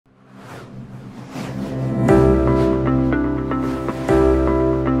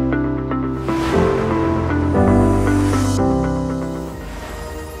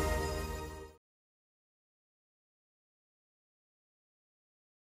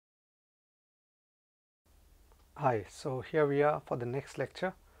Hi, so here we are for the next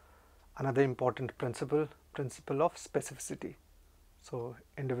lecture. Another important principle of specificity. So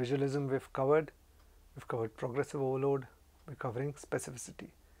individualism we've covered progressive overload, we're covering specificity.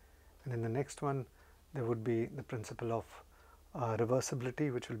 And in the next one there would be the principle of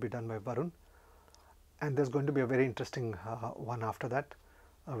reversibility, which will be done by Varun. And there's going to be a very interesting one after that,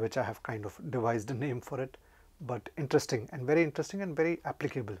 which I have kind of devised a name for it, but interesting and very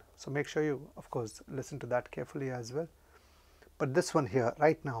applicable. So make sure you of course listen to that carefully as well. But this one here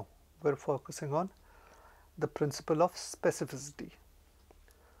right now we're focusing on the principle of specificity.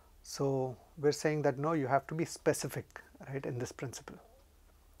 So we're saying that no, you have to be specific, right, in this principle.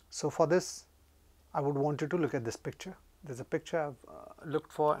 So for this I would want you to look at this picture. There's a picture I've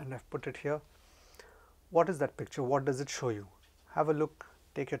looked for and I've put it here. What is that picture? What does it show you? Have a look,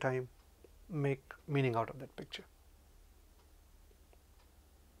 take your time, make meaning out of that picture.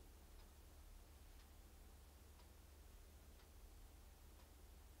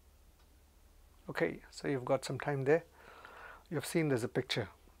 Okay, so you've got some time there. You've seen there's a picture,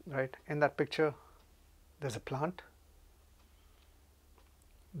 right? In that picture there's a plant,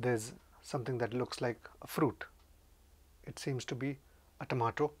 there's something that looks like a fruit. It seems to be a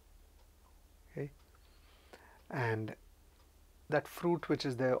tomato, okay? And that fruit which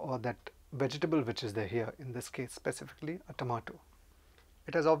is there, or that vegetable which is there here, in this case specifically a tomato,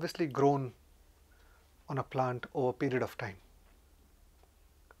 it has obviously grown on a plant over a period of time.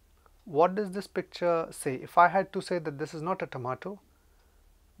 What does this picture say? If I had to say that this is not a tomato,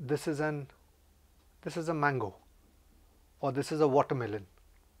 this is a mango, or this is a watermelon,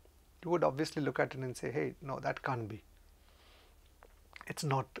 you would obviously look at it and say, hey, no, that can't be. It's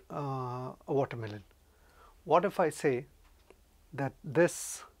not a watermelon. What if I say that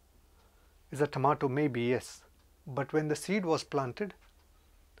this is a tomato? Maybe yes, but when the seed was planted,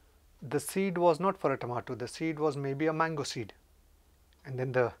 the seed was not for a tomato, the seed was maybe a mango seed, and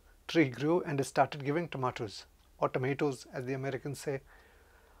then the tree grew and it started giving tomatoes, or tomatoes as the Americans say.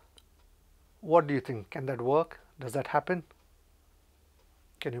 What do you think? Can that work? Does that happen?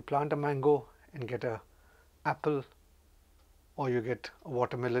 Can you plant a mango and get a apple, or you get a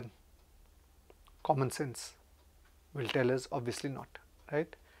watermelon? Common sense will tell us obviously not,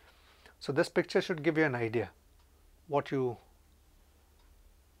 right? So this picture should give you an idea. What you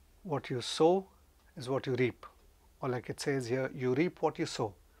sow is what you reap, or like it says here, you reap what you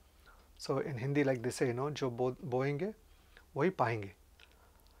sow. So in Hindi, like they say, you know, jo boyenge wahi payenge.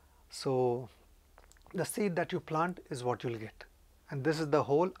 So the seed that you plant is what you'll get, and this is the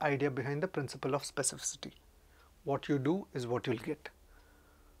whole idea behind the principle of specificity. What you do is what you'll get.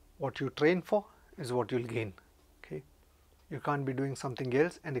 What you train for is what you'll gain. Okay, you can't be doing something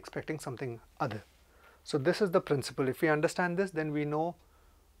else and expecting something other. So this is the principle. If we understand this, then we know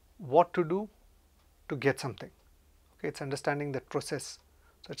what to do to get something. Okay, it's understanding that process.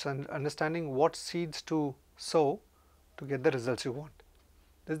 So it's understanding what seeds to sow to get the results you want.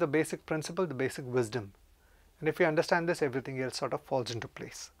 This is the basic principle, the basic wisdom. And if you understand this, everything else sort of falls into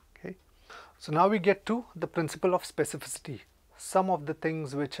place. Okay. So now we get to the principle of specificity. Some of the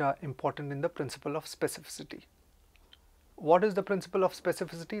things which are important in the principle of specificity. What is the principle of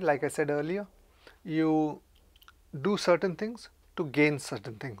specificity? Like I said earlier, you do certain things to gain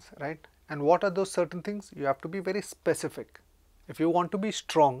certain things, right? And what are those certain things? You have to be very specific. If you want to be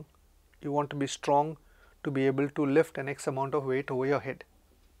strong, to be able to lift an X amount of weight over your head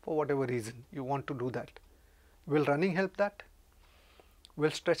for whatever reason you want to do that. Will running help that?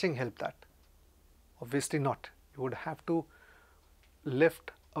 Will stretching help that? Obviously not. You would have to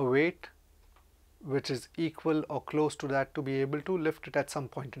lift a weight which is equal or close to that to be able to lift it at some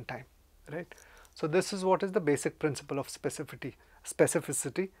point in time, right? So this is what is the basic principle of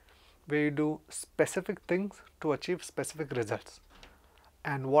specificity, where you do specific things to achieve specific results.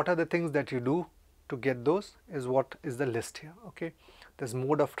 And what are the things that you do to get those is what is the list here. Okay, there's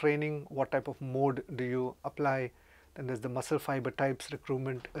mode of training, what type of mode do you apply, then there's the muscle fiber types,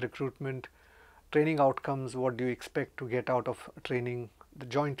 recruitment, training outcomes, what do you expect to get out of training, the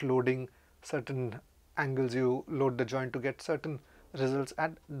joint loading, certain angles you load the joint to get certain results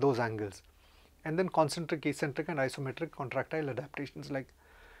at those angles, and then concentric, eccentric and isometric contractile adaptations. Like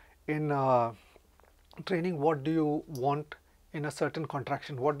in training, what do you want in a certain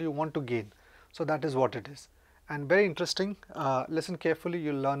contraction, what do you want to gain? So that is what it is. And very interesting, listen carefully,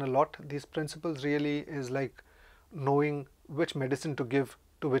 you'll learn a lot. These principles really is like knowing which medicine to give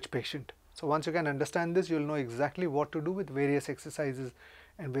to which patient. So once you can understand this, you'll know exactly what to do with various exercises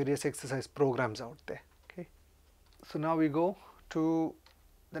and various exercise programs out there. Okay, so now we go to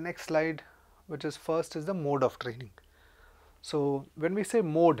the next slide, which is first is the mode of training. So when we say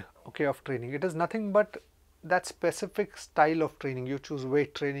mode, okay, of training, it is nothing but that specific style of training. You choose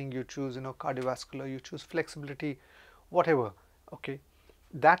weight training, you choose cardiovascular, you choose flexibility, whatever, okay,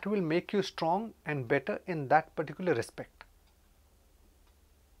 that will make you strong and better in that particular respect.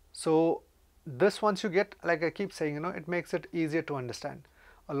 So this, once you get, like I keep saying, it makes it easier to understand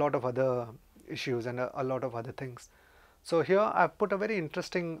a lot of other issues and a lot of other things. So here I've put a very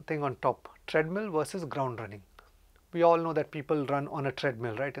interesting thing on top: treadmill versus ground running. We all know that people run on a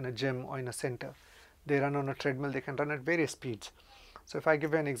treadmill, right, in a gym or in a center. They run on a treadmill, they can run at various speeds. So if I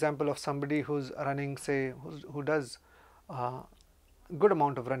give you an example of somebody who's running, say, who does good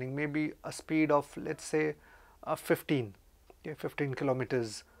amount of running, maybe a speed of, let's say, 15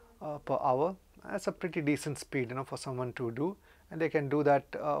 kilometers per hour. That's a pretty decent speed, for someone to do, and they can do that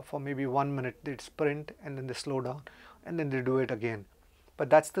for maybe 1 minute. They sprint and then they slow down and then they do it again, but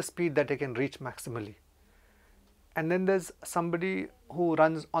that's the speed that they can reach maximally. And then there's somebody who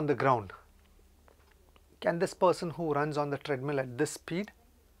runs on the ground. Can this person who runs on the treadmill at this speed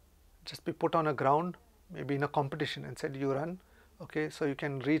just be put on a ground, maybe in a competition, and said, you run, okay, so you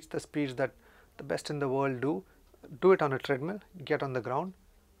can reach the speeds that the best in the world do it on a treadmill, get on the ground,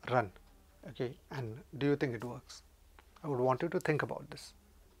 run, okay, and do you think it works? I would want you to think about this.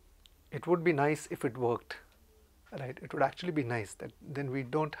 It would be nice if it worked, right? It would actually be nice that then we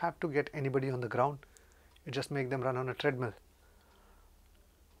don't have to get anybody on the ground. You just make them run on a treadmill.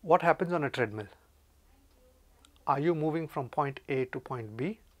 What happens on a treadmill? Are you moving from point A to point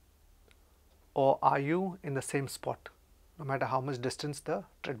B, or are you in the same spot no matter how much distance the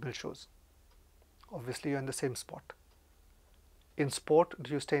treadmill shows? Obviously you're in the same spot. In sport,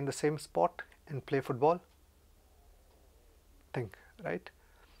 do you stay in the same spot and play football? Think, right?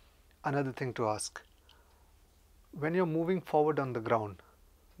 Another thing to ask: when you're moving forward on the ground,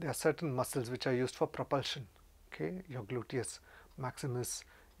 there are certain muscles which are used for propulsion, okay, your gluteus maximus,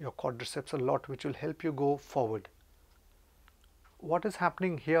 your quadriceps, a lot, which will help you go forward. What is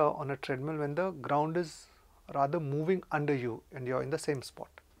happening here on a treadmill when the ground is rather moving under you and you're in the same spot?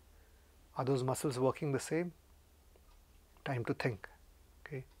 Are those muscles working the same? Time to think,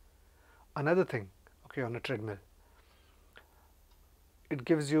 okay. Another thing, okay, on a treadmill, it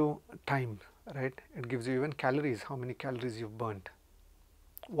gives you time, right? It gives you even calories, how many calories you've burnt.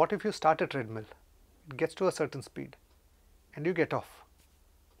 What if you start a treadmill, it gets to a certain speed and you get off?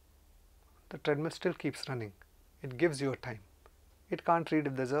 The treadmill still keeps running. It gives you a time. It can't read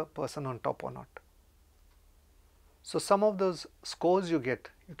if there's a person on top or not. So some of those scores you get,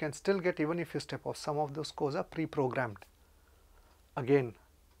 you can still get even if you step off. Some of those scores are pre-programmed. Again,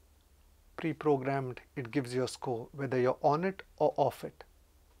 pre-programmed, it gives you a score whether you're on it or off it.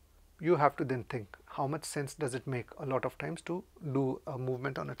 You have to then think, how much sense does it make a lot of times to do a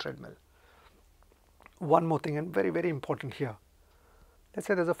movement on a treadmill? One more thing, and very, very important here. Let's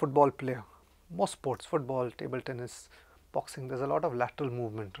say there's a football player. Most sports, football, table tennis, boxing, there's a lot of lateral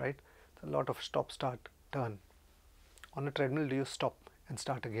movement, right? There's a lot of stop, start, turn. On a treadmill, do you stop and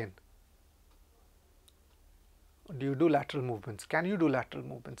start again? Do you do lateral movements? Can you do lateral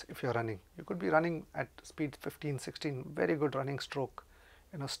movements if you're running? You could be running at speed 15, 16, very good running stroke,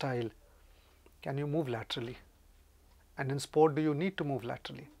 style. Can you move laterally? And in sport, do you need to move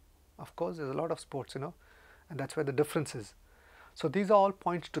laterally? Of course, there's a lot of sports, and that's where the difference is. So these are all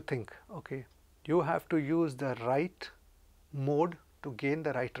points to think, okay. You have to use the right mode to gain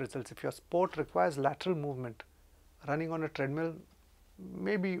the right results. If your sport requires lateral movement, running on a treadmill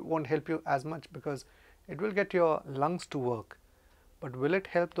maybe won't help you as much because it will get your lungs to work. But will it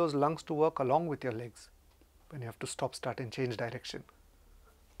help those lungs to work along with your legs when you have to stop, start and change direction?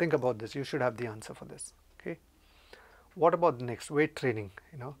 Think about this. You should have the answer for this, okay. What about the next? Weight training.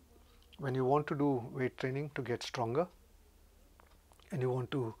 When you want to do weight training to get stronger and you want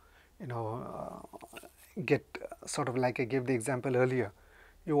to get sort of like I gave the example earlier,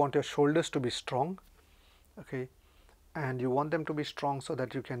 you want your shoulders to be strong, okay, and you want them to be strong so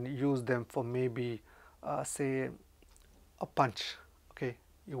that you can use them for maybe say a punch, okay.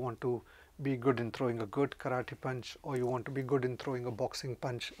 You want to be good in throwing a good karate punch, or you want to be good in throwing a boxing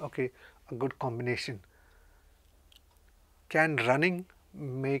punch, okay, a good combination. Can running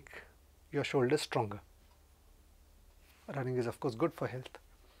make your shoulders stronger? Running is of course good for health.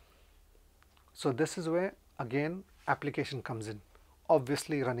 So this is where again application comes in.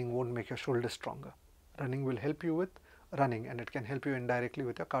 Obviously running won't make your shoulders stronger. Running will help you with running, and it can help you indirectly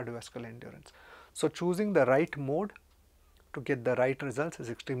with your cardiovascular endurance. So choosing the right mode to get the right results is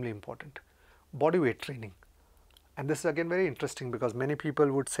extremely important. Body weight training, and this is again very interesting because many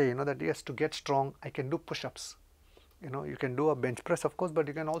people would say that yes, to get strong I can do push-ups. You can do a bench press of course, but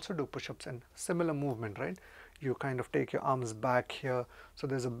you can also do push-ups and similar movement, right? You kind of take your arms back here, so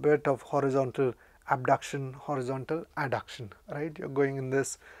there's a bit of horizontal abduction, horizontal adduction, right? You're going in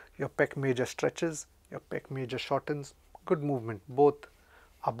this, your pec major stretches, your pec major shortens, good movement. Both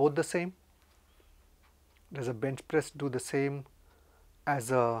are both the same. Does a bench press do the same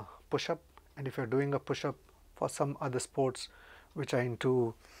as a push-up? And if you're doing a push-up for some other sports which are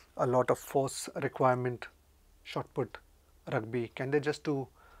into a lot of force requirement, shot put, rugby, can they just do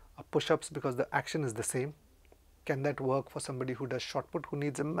push-ups because the action is the same? Can that work for somebody who does shot put, who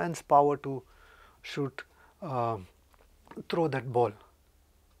needs immense power to shoot, throw that ball?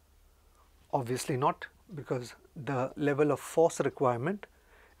 Obviously not, because the level of force requirement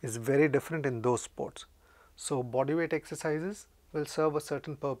is very different in those sports. So bodyweight exercises will serve a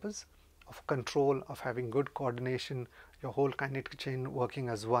certain purpose of control, of having good coordination, your whole kinetic chain working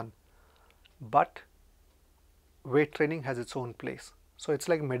as one. But weight training has its own place. So it's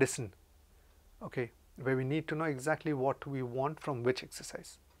like medicine, okay, where we need to know exactly what we want from which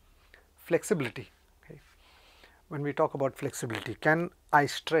exercise. Flexibility, okay. When we talk about flexibility, can I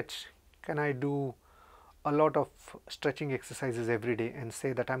stretch? Can I do a lot of stretching exercises every day and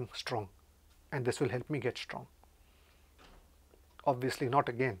say that I'm strong and this will help me get strong? Obviously not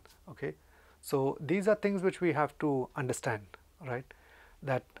again, okay. So these are things which we have to understand, right,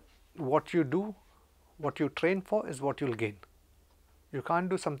 that what you do, what you train for is what you'll gain. You can't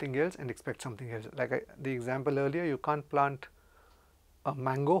do something else and expect something else. Like the example earlier, you can't plant a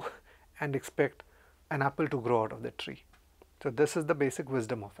mango and expect an apple to grow out of the tree. So this is the basic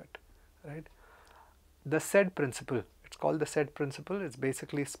wisdom of it, right. The SAID principle, it's called the SAID principle. It's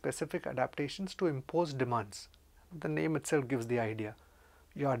basically specific adaptations to impose demands. The name itself gives the idea.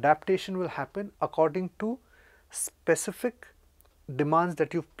 Your adaptation will happen according to specific demands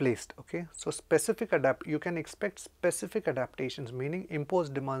that you've placed, okay. So specific you can expect specific adaptations, meaning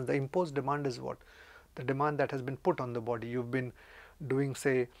imposed demands. The imposed demand is what? The demand that has been put on the body. You've been doing,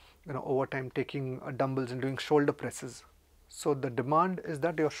 say, over time taking dumbbells and doing shoulder presses. So the demand is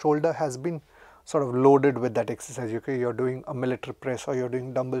that your shoulder has been sort of loaded with that exercise, okay. You're doing a military press, or you're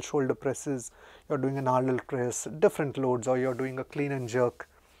doing dumbbell shoulder presses, you're doing an Arnold press, different loads, or you're doing a clean and jerk,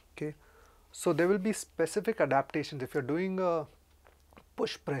 okay. So there will be specific adaptations. If you're doing a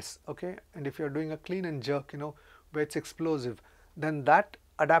push press, okay, and if you're doing a clean and jerk, where it's explosive, then that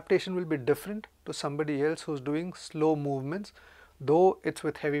adaptation will be different to somebody else who's doing slow movements, though it's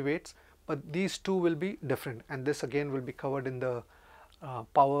with heavy weights, but these two will be different. And this again will be covered in the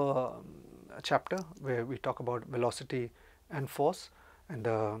power chapter, where we talk about velocity and force and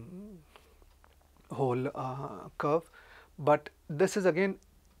the whole curve. But this is again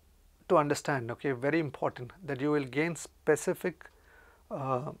to understand, okay, very important, that you will gain specific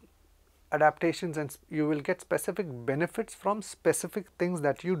adaptations and you will get specific benefits from specific things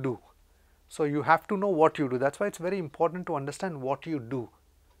that you do. So you have to know what you do. That's why it's very important to understand what you do.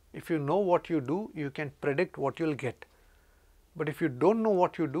 If you know what you do, you can predict what you'll get. But if you don't know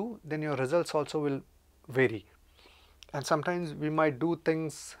what you do, then your results also will vary. And sometimes we might do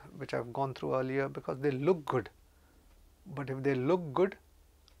things which I've gone through earlier because they look good. But if they look good,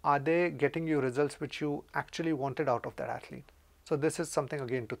 are they getting you results which you actually wanted out of that athlete? So this is something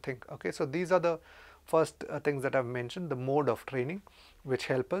again to think, okay. So these are the first things that I've mentioned, the mode of training, which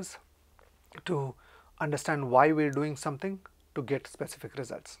help us to understand why we're doing something to get specific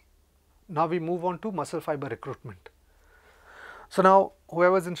results. Now we move on to muscle fiber recruitment. So now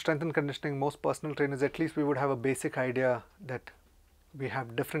whoever's in strength and conditioning, most personal trainers, at least we would have a basic idea that we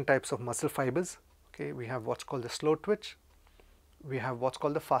have different types of muscle fibers, okay. We have what's called the slow twitch, we have what's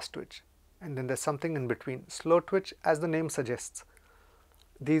called the fast twitch, and then there's something in between. Slow twitch, as the name suggests,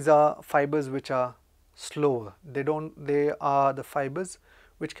 these are fibers which are slower. They are the fibers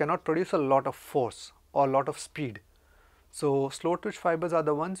which cannot produce a lot of force or a lot of speed. So slow twitch fibers are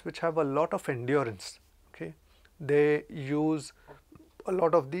the ones which have a lot of endurance, okay. They use a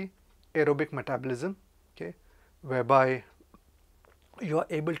lot of the aerobic metabolism, okay, whereby you are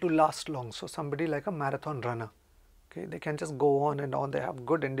able to last long. So somebody like a marathon runner, okay, they can just go on and on, they have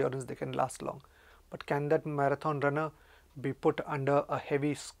good endurance, they can last long. But can that marathon runner be put under a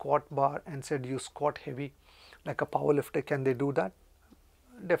heavy squat bar and said you squat heavy like a power lifter? Can they do that?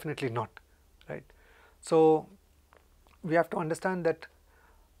 Definitely not, right? So we have to understand that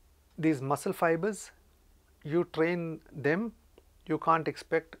these muscle fibers, you train them, you can't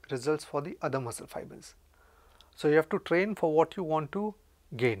expect results for the other muscle fibers. So you have to train for what you want to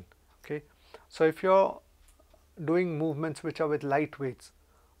gain, okay. So if you're doing movements which are with light weights,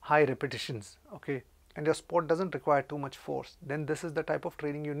 high repetitions, okay, and your sport doesn't require too much force, then this is the type of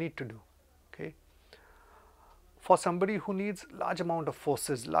training you need to do, okay. For somebody who needs large amount of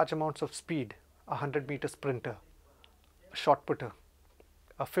forces, large amounts of speed, a 100-meter sprinter, a shot putter,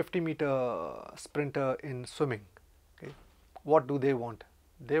 a 50-meter sprinter in swimming, okay, what do they want?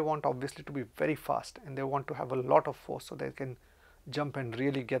 They want obviously to be very fast, and they want to have a lot of force so they can jump and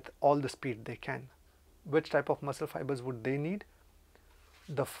really get all the speed they can. Which type of muscle fibers would they need?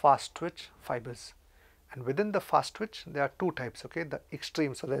 The fast twitch fibers. And within the fast twitch there are two types, okay, the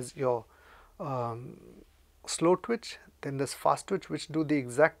extreme. So there's your slow twitch, then there's fast twitch, which do the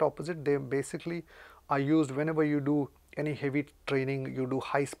exact opposite. They basically are used whenever you do any heavy training, you do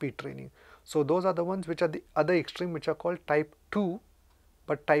high speed training. So those are the ones which are the other extreme, which are called type 2,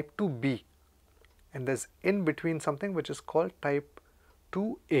 but type 2B. And there's in between something which is called type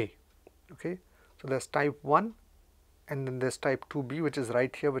 2A, okay. So there's type 1, and then there's type 2B, which is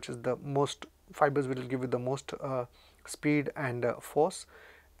right here, which is the most fibers which will give you the most speed and force.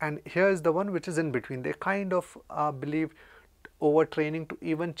 And here is the one which is in between. They kind of believe overtraining to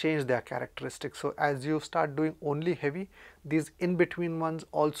even change their characteristics. So as you start doing only heavy, these in between ones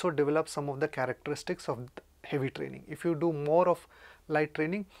also develop some of the characteristics of heavy training. If you do more of light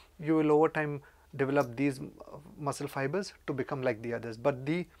training, you will over time develop these muscle fibers to become like the others. But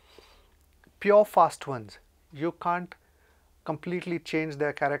the pure fast ones, you can't completely change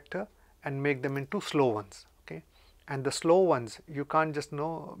their character and make them into slow ones, okay. And the slow ones, you can't just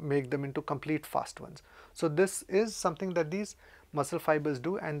make them into complete fast ones. So this is something that these muscle fibers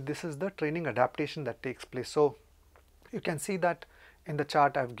do, and this is the training adaptation that takes place. So you can see that in the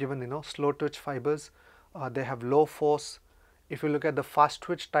chart I've given, slow twitch fibers, they have low force. If you look at the fast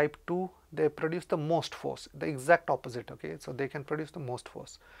twitch type 2, they produce the most force, the exact opposite, okay. So they can produce the most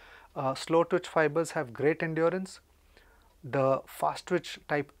force. Slow twitch fibers have great endurance. The fast twitch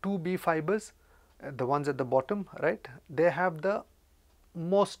type 2B fibers, the ones at the bottom, right, they have the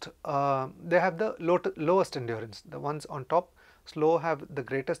most, they have the lowest endurance. The ones on top, slow, have the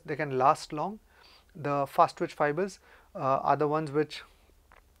greatest, they can last long. The fast twitch fibers are the ones which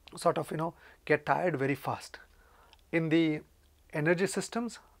sort of, get tired very fast. In the energy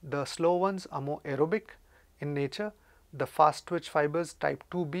systems, the slow ones are more aerobic in nature. The fast twitch fibers type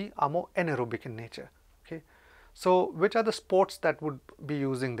 2B are more anaerobic in nature, okay. So which are the sports that would be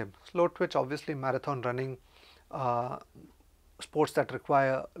using them? Slow twitch, obviously marathon running, sports that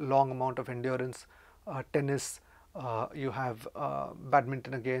require long amount of endurance, tennis, you have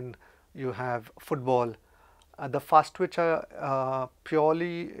badminton again, you have football. The fast twitch are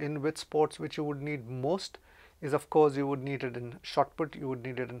purely in which sports which you would need most is, of course, you would need it in shot put, you would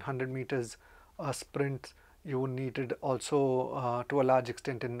need it in 100 meters sprint, you would need it also to a large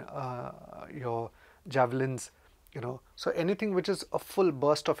extent in your javelins, So anything which is a full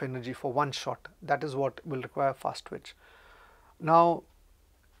burst of energy for one shot, that is what will require fast twitch. Now,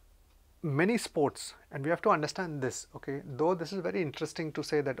 many sports, and we have to understand this, okay, though this is very interesting to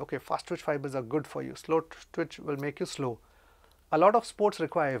say that, okay, fast twitch fibers are good for you, slow twitch will make you slow. A lot of sports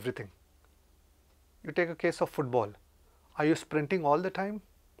require everything. You take a case of football. Are you sprinting all the time,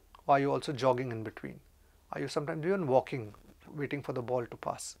 or are you also jogging in between? Are you sometimes even walking, waiting for the ball to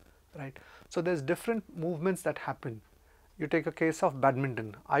pass, right? So there's different movements that happen. You take a case of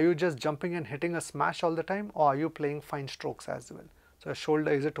badminton. Are you just jumping and hitting a smash all the time, or are you playing fine strokes as well? So a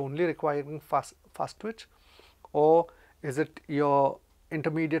shoulder, is it only requiring fast twitch, or is it your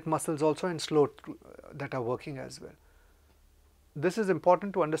intermediate muscles also and slow that are working as well? This is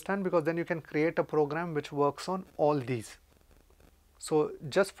important to understand, because then you can create a program which works on all these. So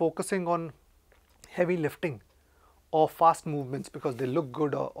just focusing on heavy lifting or fast movements because they look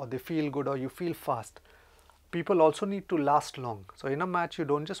good, or they feel good, or you feel fast, people also need to last long. So in a match, you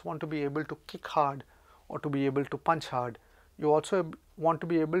don't just want to be able to kick hard or to be able to punch hard, you also want to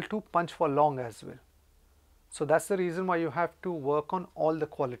be able to punch for long as well. So that's the reason why you have to work on all the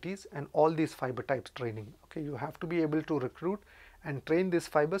qualities and all these fiber types training, okay. You have to be able to recruit and train these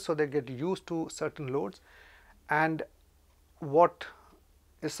fibers so they get used to certain loads. And what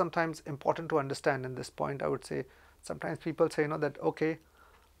is sometimes important to understand in this point, I would say, sometimes people say, that, okay,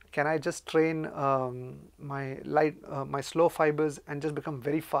 can I just train my slow fibers and just become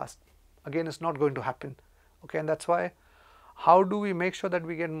very fast? Again, it's not going to happen, okay. And that's why, how do we make sure that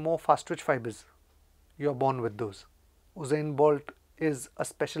we get more fast twitch fibers? You're born with those. Usain Bolt is a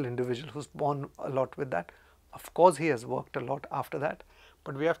special individual who's born a lot with that. Of course, he has worked a lot after that,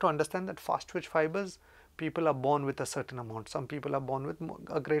 but we have to understand that fast twitch fibers, people are born with a certain amount. Some people are born with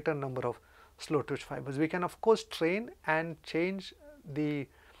a greater number of slow twitch fibers. We can, of course, train and change the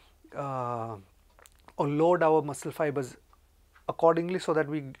or load our muscle fibers accordingly so that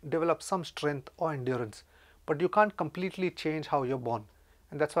we develop some strength or endurance, but you can't completely change how you're born.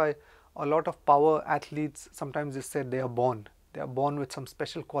 And that's why a lot of power athletes, sometimes they said they are born with some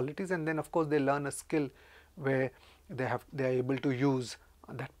special qualities, and then of course they learn a skill where they are able to use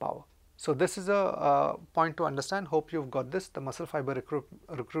that power. So this is a point to understand. Hope you've got this, the muscle fiber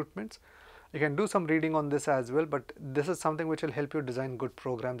recruitments. You can do some reading on this as well, but this is something which will help you design good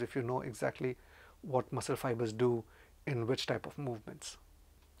programs if you know exactly what muscle fibers do in which type of movements.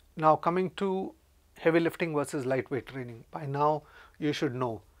 Now coming to heavy lifting versus lightweight training. By now you should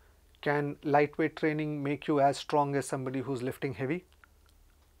know, can lightweight training make you as strong as somebody who's lifting heavy?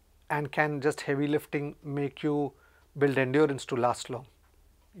 And can just heavy lifting make you build endurance to last long?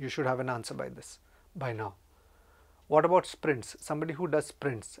 You should have an answer by now. What about sprints? Somebody who does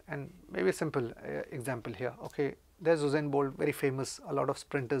sprints, and maybe a simple example here. Okay, there's Usain Bolt, very famous, a lot of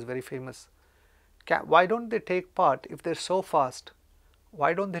sprinters, very famous. Why don't they take part, if they're so fast,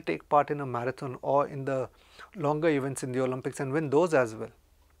 why don't they take part in a marathon or in the longer events in the Olympics and win those as well?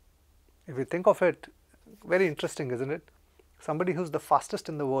 If you think of it, very interesting, isn't it? Somebody who's the fastest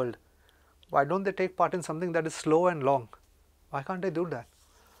in the world, why don't they take part in something that is slow and long? Why can't they do that?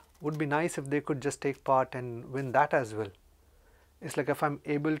 Would be nice if they could just take part and win that as well. It's like if I'm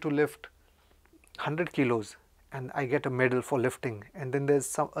able to lift 100 kilos and I get a medal for lifting, and then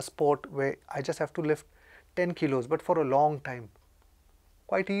there's a sport where I just have to lift 10 kilos but for a long time.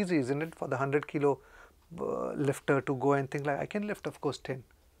 Quite easy, isn't it, for the 100 kilo lifter to go and think like, I can lift of course 10.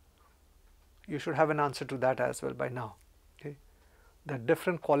 You should have an answer to that as well by now. Okay, that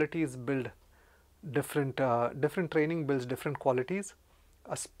different qualities build different training builds different qualities.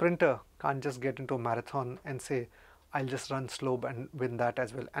 A sprinter can't just get into a marathon and say, I'll just run slow and win that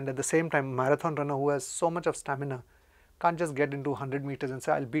as well. And at the same time, a marathon runner who has so much of stamina can't just get into 100 meters and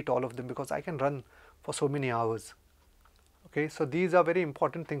say, I'll beat all of them because I can run for so many hours. Okay, so these are very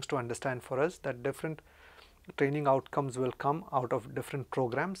important things to understand for us, that different training outcomes will come out of different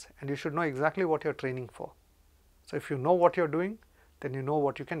programs, and you should know exactly what you're training for. So if you know what you're doing, then you know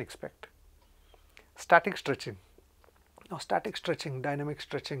what you can expect. Static stretching. Now static stretching, dynamic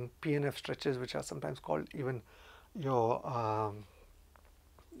stretching, PNF stretches, which are sometimes called even your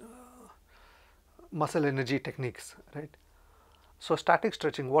muscle energy techniques, right? So static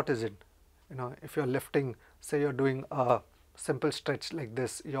stretching, what is it? You know, if you're lifting, say you're doing a simple stretch like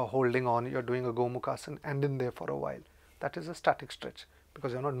this, you're holding on, you're doing a Gomukhasana and in there for a while. That is a static stretch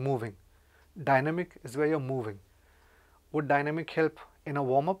because you're not moving. Dynamic is where you're moving. Would dynamic help in a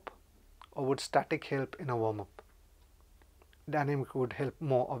warm-up or would static help in a warm-up? Dynamic would help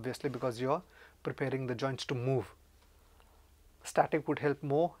more obviously because you're preparing the joints to move. Static would help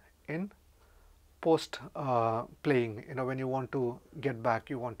more in post playing, you know, when you want to get back,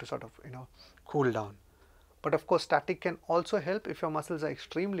 you want to sort of, you know, cool down. But of course static can also help if your muscles are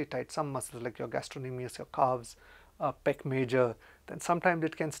extremely tight. Some muscles like your gastrocnemius, your calves, pec major, then sometimes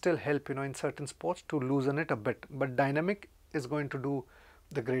it can still help, you know, in certain sports to loosen it a bit. But dynamic is going to do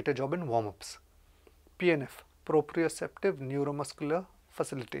the greater job in warm-ups. PNF, proprioceptive neuromuscular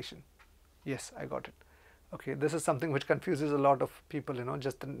facilitation. Yes, I got it. Okay, this is something which confuses a lot of people, you know,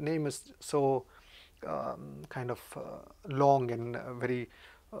 just the name is so kind of long and very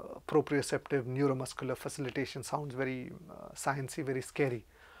proprioceptive neuromuscular facilitation sounds very sciencey, very scary.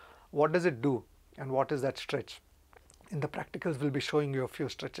 What does it do and what is that stretch? In the practicals, we'll be showing you a few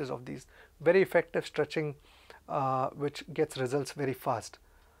stretches of these. Very effective stretching which gets results very fast.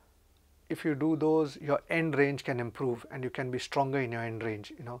 If you do those, your end range can improve and you can be stronger in your end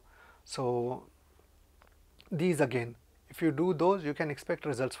range, you know. So these again, if you do those, you can expect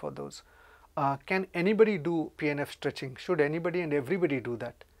results for those. Can anybody do PNF stretching? Should anybody and everybody do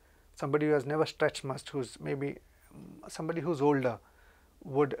that? Somebody who has never stretched much, who's maybe somebody who's older,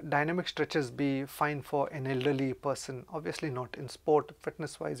 would dynamic stretches be fine for an elderly person? Obviously not. In sport,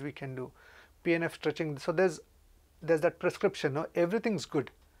 fitness wise, we can do PNF stretching. So there's that prescription, no? Everything's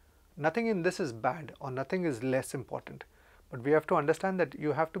good. Nothing in this is bad or nothing is less important. But we have to understand that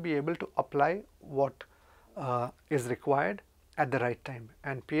you have to be able to apply what is required at the right time.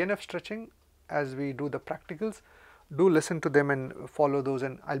 And PNF stretching, as we do the practicals, do listen to them and follow those,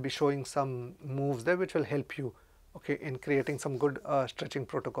 and I'll be showing some moves there which will help you, okay, in creating some good stretching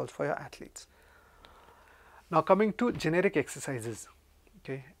protocols for your athletes. Now coming to generic exercises,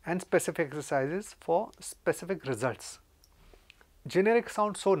 okay, and specific exercises for specific results. Generic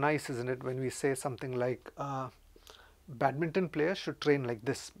sounds so nice, isn't it, when we say something like badminton players should train like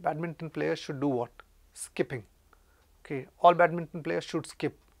this. Badminton players should do what? Skipping. Okay, all badminton players should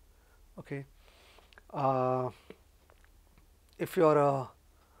skip. Okay, if you're a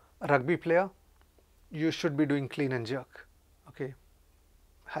rugby player, you should be doing clean and jerk. Okay,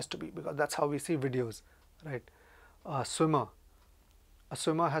 has to be, because that's how we see videos, right? A swimmer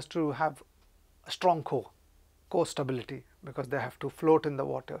has to have a strong core stability, because they have to float in the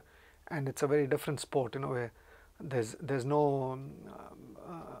water, and it's a very different sport, you know, where there's no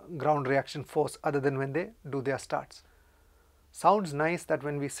ground reaction force other than when they do their starts. Sounds nice that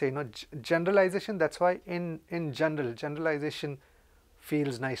when we say generalization, that's why in general, generalization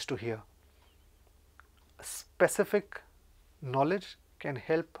feels nice to hear. Specific knowledge can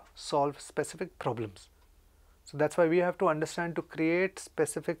help solve specific problems. So that's why we have to understand to create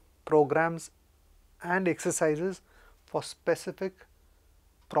specific programs and exercises for specific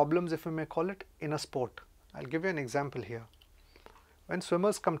problems, if we may call it, in a sport. I'll give you an example here. When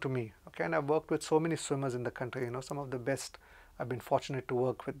swimmers come to me, okay, and I've worked with so many swimmers in the country, some of the best, I've been fortunate to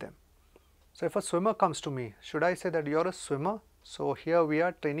work with them. So if a swimmer comes to me, should I say that you're a swimmer? So here we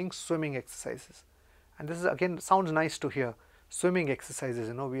are training swimming exercises. And this is again sounds nice to hear. Swimming exercises,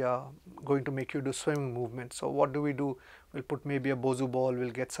 we are going to make you do swimming movements. So what do? We'll put maybe a Bozu ball,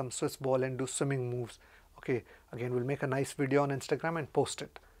 we'll get some Swiss ball and do swimming moves. Okay, again we'll make a nice video on Instagram and post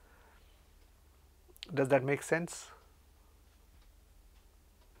it. Does that make sense?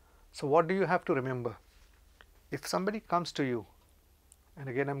 So what do you have to remember? If somebody comes to you, and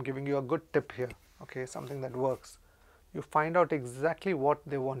again I'm giving you a good tip here, okay, something that works, you find out exactly what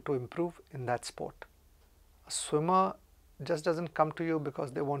they want to improve in that sport. A swimmer just doesn't come to you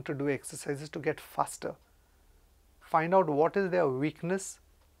because they want to do exercises to get faster. Find out what is their weakness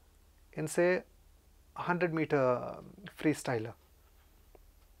in, say, 100-meter freestyler.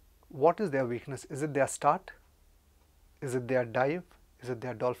 What is their weakness? Is it their start? Is it their dive? Is it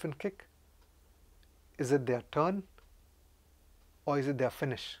their dolphin kick? Is it their turn? Or is it their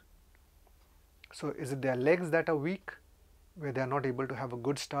finish? So is it their legs that are weak, where they are not able to have a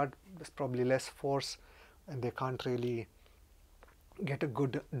good start, there's probably less force and they can't really get a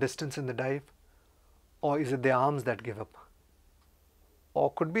good distance in the dive? Or is it their arms that give up?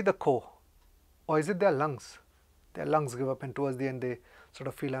 Or could be the core? Or is it their lungs? Their lungs give up and towards the end they sort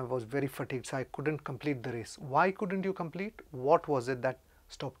of feel I was very fatigued, so I couldn't complete the race. Why couldn't you complete? What was it that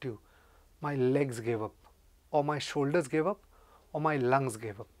stopped you? My legs gave up, or my shoulders gave up, or my lungs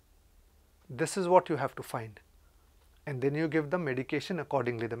gave up. This is what you have to find. And then you give the medication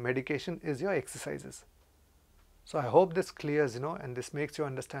accordingly. The medication is your exercises. So I hope this clears, and this makes you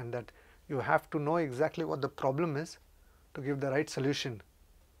understand that you have to know exactly what the problem is to give the right solution.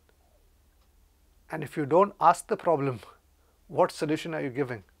 And if you don't ask the problem, what solution are you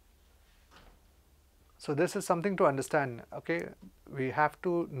giving? So this is something to understand, okay? We have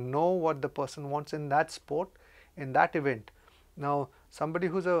to know what the person wants in that sport, in that event. Now, somebody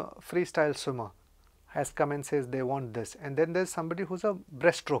who's a freestyle swimmer has come and says they want this, and then there's somebody who's a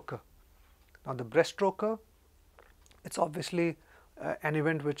breaststroker. Now, the breaststroker, it's obviously an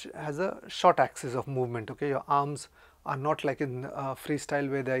event which has a short axis of movement, okay? Your arms are not like in freestyle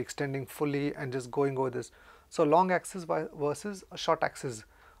where they're extending fully and just going over this. So, long axis versus a short axis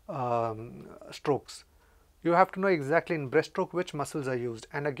strokes. You have to know exactly in breaststroke which muscles are used,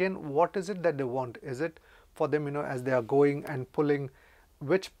 and again what is it that they want. Is it for them, as they are going and pulling,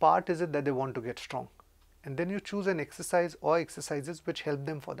 which part is it that they want to get strong? And then you choose an exercise or exercises which help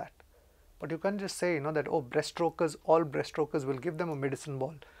them for that. But you can't just say that, oh, breaststrokers, all breaststrokers, will give them a medicine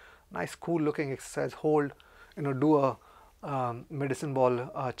ball, nice cool looking exercise, hold, do a medicine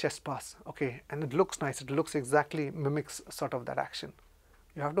ball chest pass, okay, and it looks nice, it looks exactly mimics sort of that action.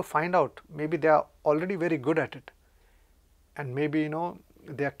 You have to find out, maybe they are already very good at it, and maybe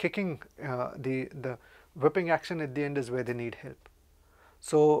they are kicking, the whipping action at the end is where they need help.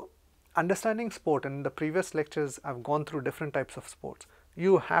 So understanding sport, and in the previous lectures I've gone through different types of sports.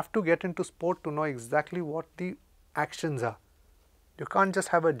 You have to get into sport to know exactly what the actions are. You can't just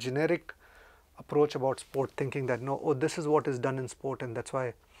have a generic approach about sport thinking that no, oh, this is what is done in sport and that's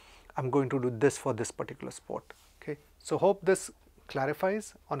why I'm going to do this for this particular sport. Okay. So hope this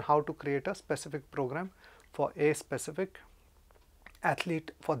clarifies on how to create a specific program for a specific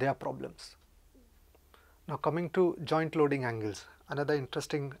athlete for their problems. Now coming to joint loading angles, another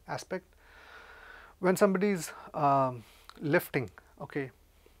interesting aspect. When somebody is lifting, okay,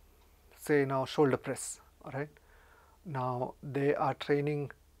 say now shoulder press, all right, now they are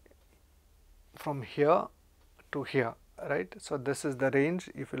training from here to here, right. So this is the range.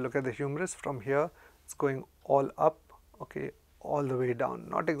 If you look at the humerus, from here it's going all up, okay, all the way down,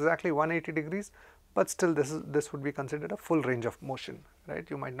 not exactly 180 degrees, but still this would be considered a full range of motion, right.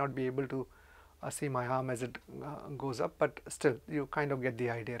 You might not be able to see my arm as it goes up, but still you kind of get the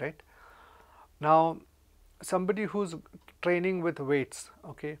idea, right. Now somebody who's training with weights,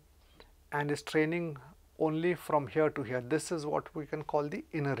 okay, and is training only from here to here, this is what we can call the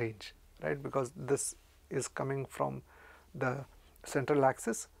inner range, right, because this is coming from the central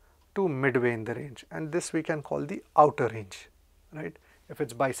axis to midway in the range, and this we can call the outer range, right. If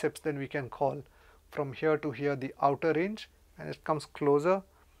it's biceps, then we can call from here to here the outer range, and it comes closer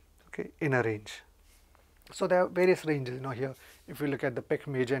okay, inner range. So there are various ranges, here if we look at the pec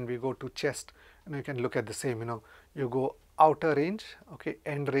major and we go to chest, you can look at the same, you go outer range, okay,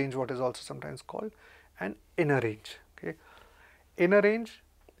 end range what is also sometimes called, and inner range, okay. Inner range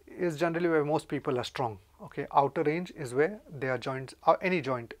is generally where most people are strong, okay. Outer range is where their joints, or any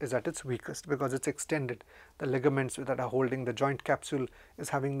joint is at its weakest because it's extended. The ligaments that are holding the joint capsule is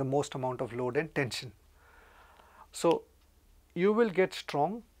having the most amount of load and tension. So you will get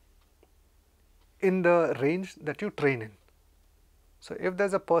strong in the range that you train in. So if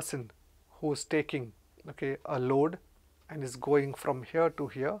there's a person who is taking, okay, a load and is going from here to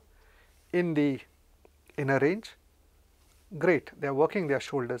here in the inner range, great, they are working their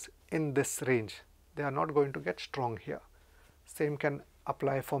shoulders in this range. They are not going to get strong here. Same can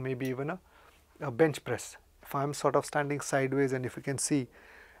apply for maybe even a bench press. If I am sort of standing sideways and if you can see,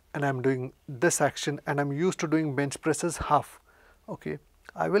 and I am doing this action and I am used to doing bench presses half, okay,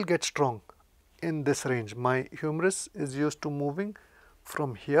 I will get strong in this range. My humerus is used to moving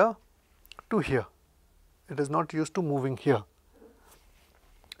from here to here. It is not used to moving here.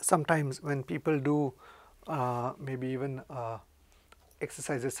 Sometimes when people do maybe even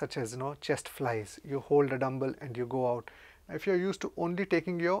exercises such as chest flies, you hold a dumbbell and you go out. If you are used to only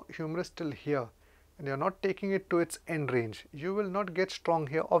taking your humerus till here and you are not taking it to its end range, you will not get strong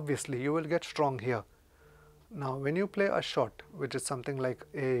here. Obviously you will get strong here. Now when you play a shot which is something like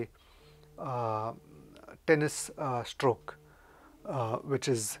a tennis stroke, which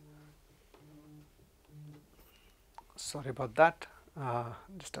is, sorry about that,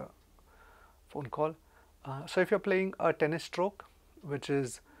 just a phone call. So if you are playing a tennis stroke which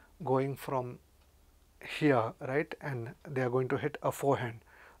is going from here, right, and they are going to hit a forehand.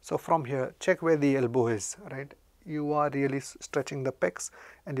 So from here, check where the elbow is, right. You are really stretching the pecs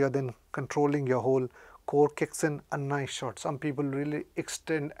and you are then controlling your whole core, kicks in a nice shot. Some people really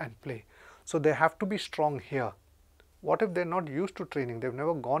extend and play. So they have to be strong here. What if they are not used to training? They have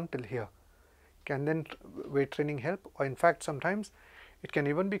never gone till here. Can then weight training help? Or in fact, sometimes it can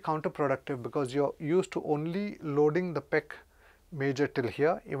even be counterproductive because you are used to only loading the pec major till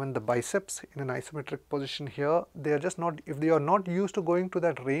here. Even the biceps in an isometric position here, they are just not, if they are not used to going to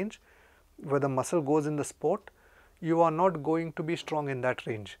that range where the muscle goes in the sport, you are not going to be strong in that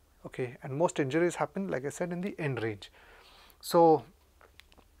range, okay. And most injuries happen, like I said, in the end range. So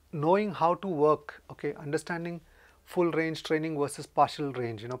knowing how to work, okay, understanding full range training versus partial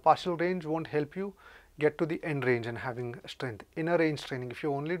range. Partial range won't help you get to the end range and having strength. Inner range training, if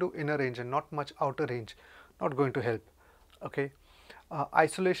you only do inner range and not much outer range, not going to help, okay.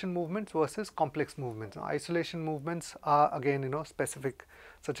 Isolation movements versus complex movements. Now, isolation movements are again specific,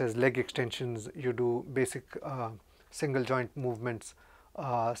 such as leg extensions. You do basic single joint movements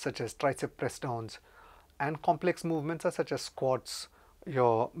such as tricep press downs, and complex movements are such as squats,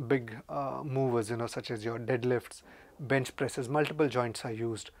 your big movers, such as your deadlifts, bench presses. Multiple joints are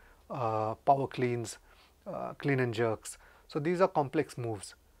used, power cleans, clean and jerks. So these are complex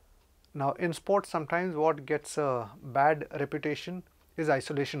moves. Now in sports, sometimes what gets a bad reputation is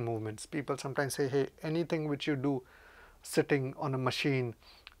isolation movements. People sometimes say, hey, anything which you do sitting on a machine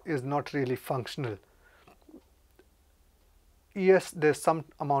is not really functional. Yes, there's some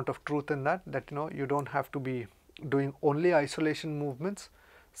amount of truth in that, you don't have to be doing only isolation movements.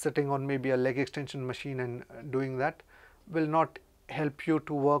 Sitting on maybe a leg extension machine and doing that will not help you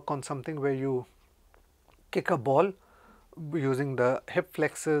to work on something where you kick a ball using the hip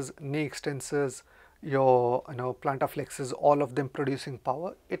flexors, knee extensors, your plantar flexors, all of them producing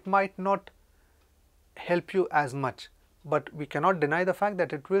power. It might not help you as much, but we cannot deny the fact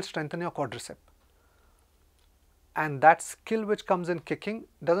that it will strengthen your quadricep. And that skill which comes in kicking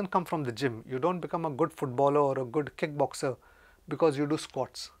doesn't come from the gym. You don't become a good footballer or a good kickboxer because you do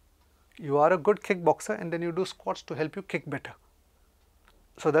squats. You are a good kickboxer and then you do squats to help you kick better.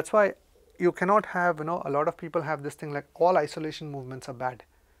 So that's why you cannot have, a lot of people have this thing like all isolation movements are bad.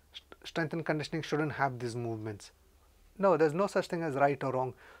 Strength and conditioning shouldn't have these movements. No, there's no such thing as right or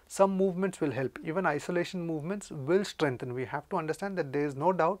wrong. Some movements will help. Even isolation movements will strengthen. We have to understand that there is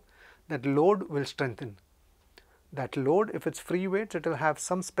no doubt that load will strengthen. That load, if it's free weights, it will have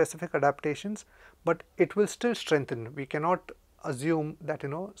some specific adaptations, but it will still strengthen. We cannot assume that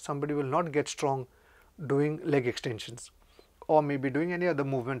somebody will not get strong doing leg extensions or maybe doing any other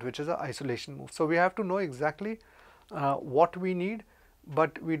movement which is an isolation move. So we have to know exactly what we need,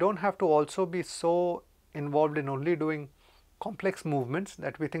 but we don't have to also be so involved in only doing complex movements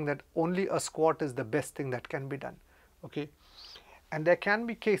that we think that only a squat is the best thing that can be done, okay. And there can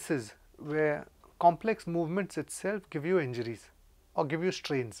be cases where complex movements itself give you injuries or give you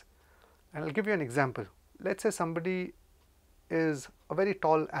strains. And I'll give you an example. Let's say somebody is a very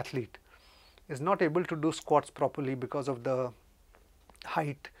tall athlete, is not able to do squats properly because of the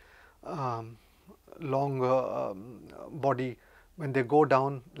height, long body. When they go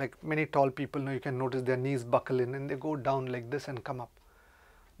down, like many tall people, you can notice their knees buckle in and they go down like this and come up.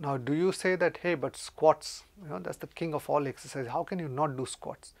 Now, do you say that, hey, but squats, that's the king of all exercise, how can you not do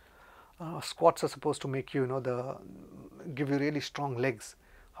squats? Squats are supposed to make you, give you really strong legs.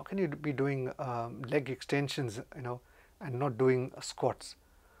 How can you be doing leg extensions, and not doing squats?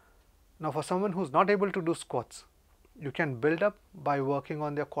 Now, for someone who's not able to do squats, you can build up by working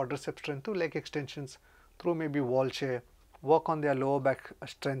on their quadricep strength through leg extensions, through maybe wall chair, work on their lower back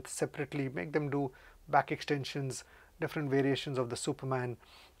strength separately, make them do back extensions, different variations of the Superman.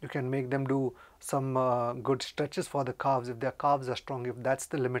 You can make them do some good stretches for the calves if their calves are strong. If that's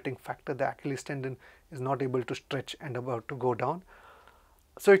the limiting factor, the Achilles tendon is not able to stretch and about to go down.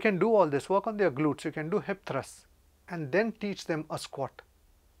 So you can do all this, work on their glutes, you can do hip thrusts and then teach them a squat.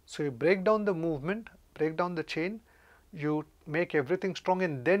 So you break down the movement, break down the chain, you make everything strong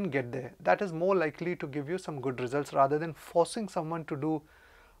and then get there. That is more likely to give you some good results rather than forcing someone to do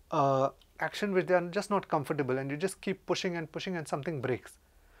action which they are just not comfortable, and you just keep pushing and pushing and something breaks.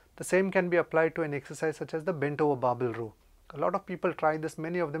 The same can be applied to an exercise such as the bent over barbell row. A lot of people try this,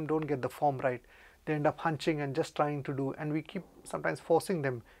 many of them don't get the form right. They end up hunching and just trying to do, and we keep sometimes forcing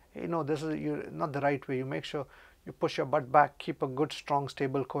them, hey, no, this is not the right way. You make sure you push your butt back, keep a good strong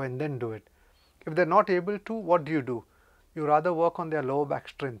stable core and then do it. If they're not able to, what do? You rather work on their lower back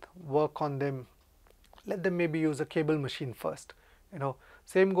strength, work on them, let them maybe use a cable machine first.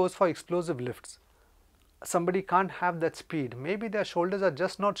 Same goes for explosive lifts. Somebody can't have that speed. Maybe their shoulders are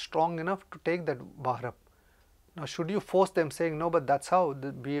just not strong enough to take that bar up. Now, should you force them saying, no, but that's how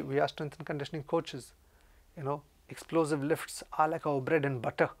we are strength and conditioning coaches. Explosive lifts are like our bread and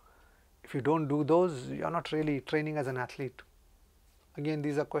butter. If you don't do those, you're not really training as an athlete. Again,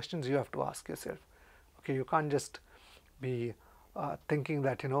 these are questions you have to ask yourself. Okay, you can't just be thinking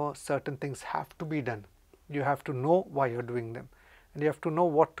that, certain things have to be done. You have to know why you're doing them, and you have to know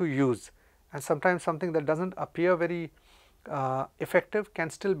what to use. And sometimes something that doesn't appear very effective can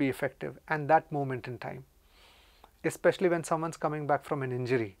still be effective at that moment in time. Especially when someone's coming back from an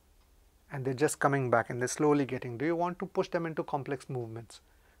injury and they're just coming back and they're slowly getting, do you want to push them into complex movements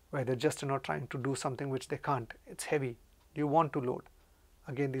where they're just trying to do something which they can't? It's heavy. Do you want to load?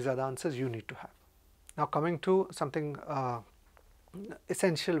 Again, these are the answers you need to have. Now, coming to something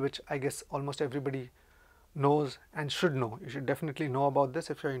essential, which I guess almost everybody knows and should know. You should definitely know about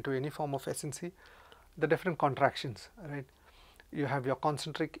this if you're into any form of S&C. The different contractions, right? You have your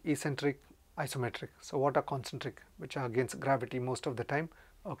concentric, eccentric, isometric. So what are concentric? Which are against gravity most of the time.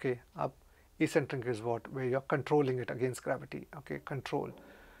 Okay, up. Eccentric is what? Where you're controlling it against gravity. Okay, control.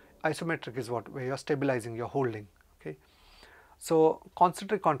 Isometric is what? Where you're stabilizing, you're holding. Okay. So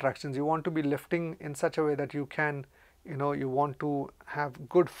concentric contractions, you want to be lifting in such a way that you can, you want to have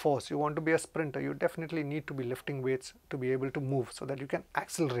good force. You want to be a sprinter. You definitely need to be lifting weights to be able to move so that you can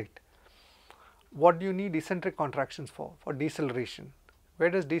accelerate. What do you need eccentric contractions for? For deceleration. Where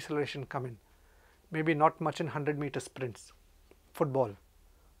does deceleration come in? Maybe not much in 100-meter sprints. Football,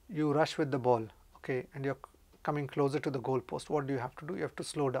 you rush with the ball, okay, and you're coming closer to the goal post. What do? You have to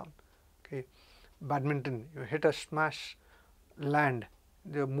slow down, okay. Badminton, you hit a smash, land,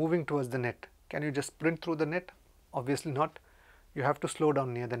 you're moving towards the net. Can you just sprint through the net? Obviously not. You have to slow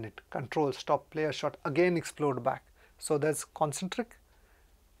down near the net. Control, stop, play a shot, again explode back. So that's concentric.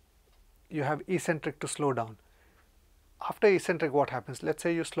 You have eccentric to slow down. After eccentric, what happens? Let's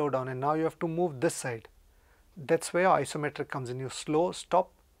say you slow down and now you have to move this side. That's where isometric comes in. You slow, stop.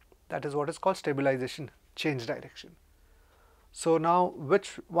 That is what is called stabilization, change direction. So now,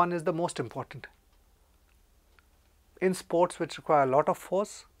 which one is the most important? In sports which require a lot of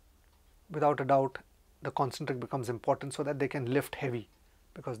force, without a doubt, the concentric becomes important so that they can lift heavy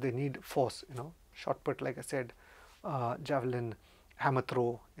because they need force, shot put, like I said, javelin, hammer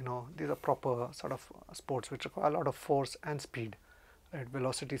throw, these are proper sort of sports which require a lot of force and speed, right?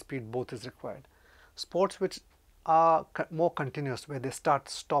 Velocity, speed, both is required. Sports which are more continuous, where they start,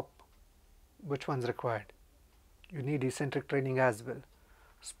 stop, which one's required? You need eccentric training as well.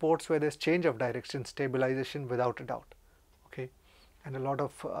 Sports where there's change of direction, stabilization, without a doubt, okay. And a lot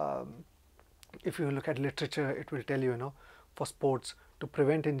of, if you look at literature, it will tell you, for sports, to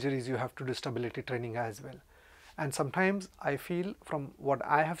prevent injuries, you have to do stability training as well. And sometimes I feel, from what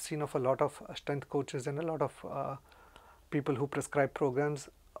I have seen of a lot of strength coaches and a lot of people who prescribe programs,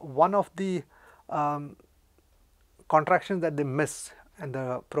 one of the contractions that they miss and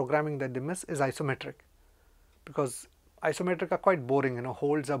the programming that they miss is isometric, because isometric are quite boring,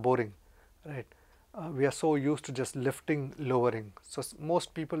 holds are boring, right? we are so used to just lifting, lowering. So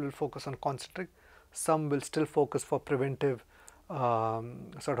most people will focus on concentric. Some will still focus for preventive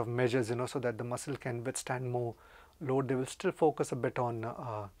sort of measures, so that the muscle can withstand more load. They will still focus a bit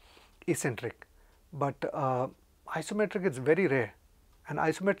on eccentric, but isometric is very rare, and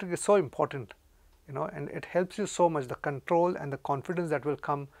isometric is so important, and it helps you so much. The control and the confidence that will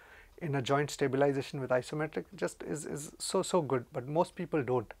come in a joint stabilization with isometric just is so good, but most people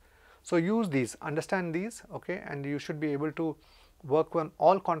don't. So use these, understand these, okay, and you should be able to work on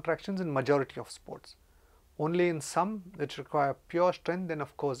all contractions in majority of sports. Only in some which require pure strength, then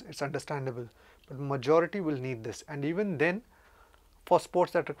of course it's understandable, but majority will need this. And even then, for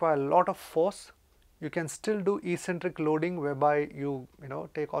sports that require a lot of force, you can still do eccentric loading, whereby you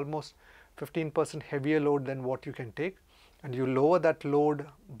take almost 15% heavier load than what you can take, and you lower that load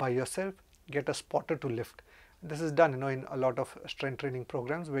by yourself, get a spotter to lift. This is done in a lot of strength training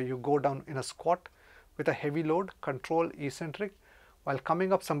programs, where you go down in a squat with a heavy load, control eccentric, while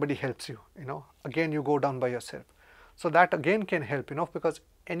coming up somebody helps you, again you go down by yourself. So that again can help, because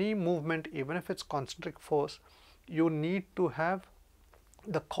any movement, even if it's concentric force, you need to have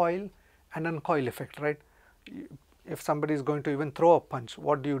the coil and uncoil effect, right? If somebody is going to even throw a punch,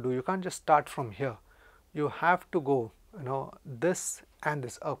 what do? You can't just start from here. You have to go, this and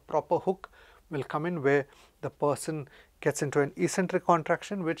this. A proper hook will come in where the person gets into an eccentric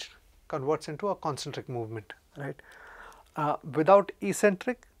contraction, which converts into a concentric movement, right? Without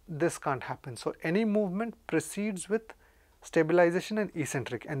eccentric, this can't happen. So any movement precedes with stabilization and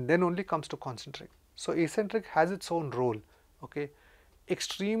eccentric, and then only comes to concentric. So eccentric has its own role, okay.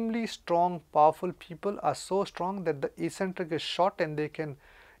 Extremely strong, powerful people are so strong that the eccentric is short, and they can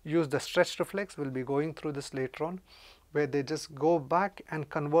use the stretch reflex. We'll be going through this later on, where they just go back and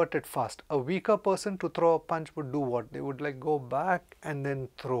convert it fast. A weaker person to throw a punch would do what? They would like go back and then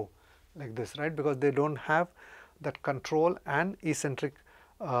throw like this, right? Because they don't have that control and eccentric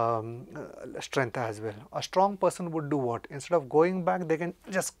strength as well. A strong person would do what? Instead of going back, they can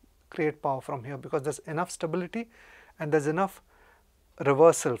just create power from here, because there's enough stability and there's enough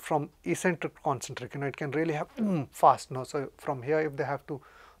reversal from eccentric to concentric. It can really happen fast. So from here, if they have to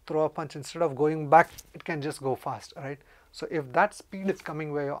throw a punch, instead of going back, it can just go fast, right? So if that speed is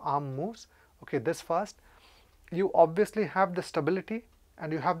coming where your arm moves, okay, this fast, you obviously have the stability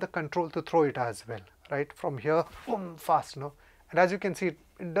and you have the control to throw it as well, right? From here, fast, and as you can see,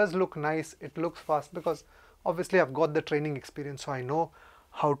 it does look nice, it looks fast, because obviously I've got the training experience, so I know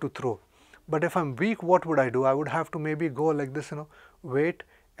how to throw. But if I'm weak, what would I do? I would have to maybe go like this, wait,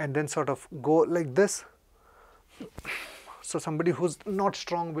 and then sort of go like this. So somebody who's not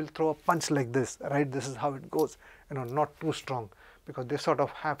strong will throw a punch like this, right? This is how it goes, not too strong, because they sort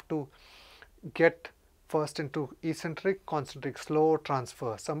of have to get first into eccentric, concentric, slow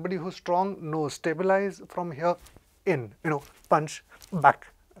transfer. Somebody who's strong knows stabilize from here in, punch back,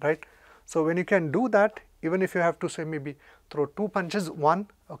 right? So when you can do that, even if you have to say maybe throw 2 punches, 1,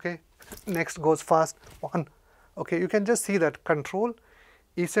 okay, next goes fast, 1, okay, you can just see that control,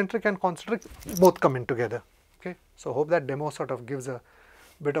 eccentric and concentric both come in together. Okay, so hope that demo sort of gives a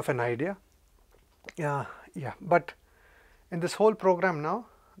bit of an idea. Yeah, but in this whole program now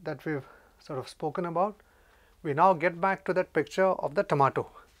that we've sort of spoken about, we now get back to that picture of the tomato,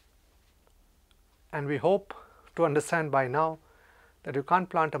 and we hope to understand by now that you can't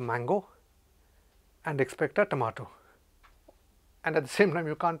plant a mango and expect a tomato, and at the same time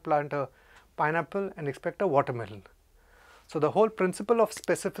you can't plant a pineapple and expect a watermelon. So the whole principle of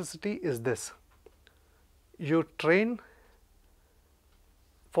specificity is this: you train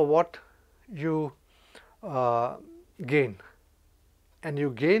for what you gain, and you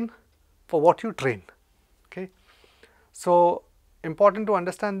gain for what you train. Okay, so important to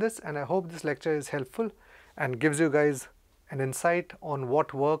understand this, and I hope this lecture is helpful and gives you guys an insight on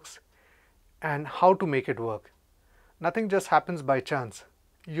what works and how to make it work. Nothing just happens by chance.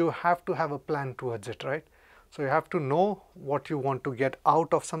 You have to have a plan towards it, right? So you have to know what you want to get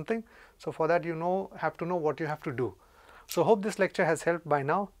out of something. So for that, have to know what you have to do. So hope this lecture has helped by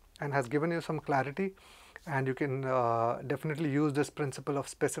now and has given you some clarity, and you can definitely use this principle of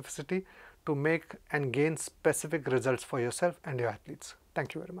specificity to make and gain specific results for yourself and your athletes.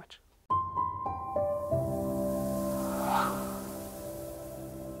 Thank you very much.